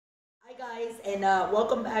guys, and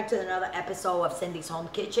welcome back to another episode of Cindy's Home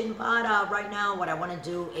Kitchen. But right now what I want to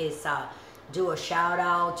do is do a shout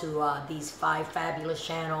out to these 5 fabulous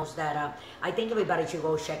channels that I think everybody should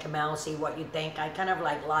go check them out, see what you think. I kind of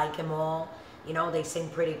like them all, you know, they seem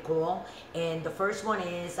pretty cool. And the first one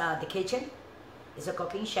is The Kitchen. It's a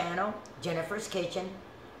cooking channel. Jennifer's Kitchen,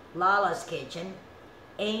 Lala's Kitchen,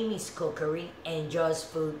 Amy's Cookery, and Just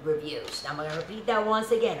Food Reviews. Now I'm going to repeat that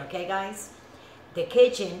once again, okay guys? The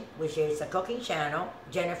Kitchen, which is a cooking channel,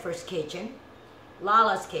 Jennifer's Kitchen,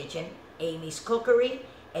 Lala's Kitchen, Amy's Cookery,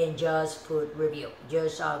 and Just Food Review.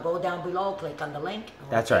 Just go down below, click on the link,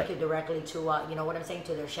 and That's we'll right. take you directly to, you know what I'm saying,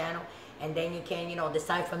 to their channel. And then you can, you know,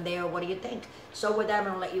 decide from there, what do you think? So with that, I'm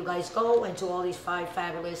going to let you guys go. And to all these 5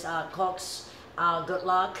 fabulous cooks, good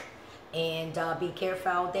luck. And be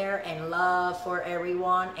careful out there, and love for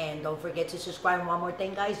everyone. And don't forget to subscribe. And one more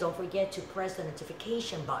thing, guys, don't forget to press the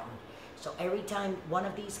notification button. So every time one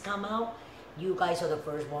of these come out, you guys are the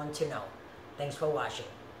first one to know. Thanks for watching.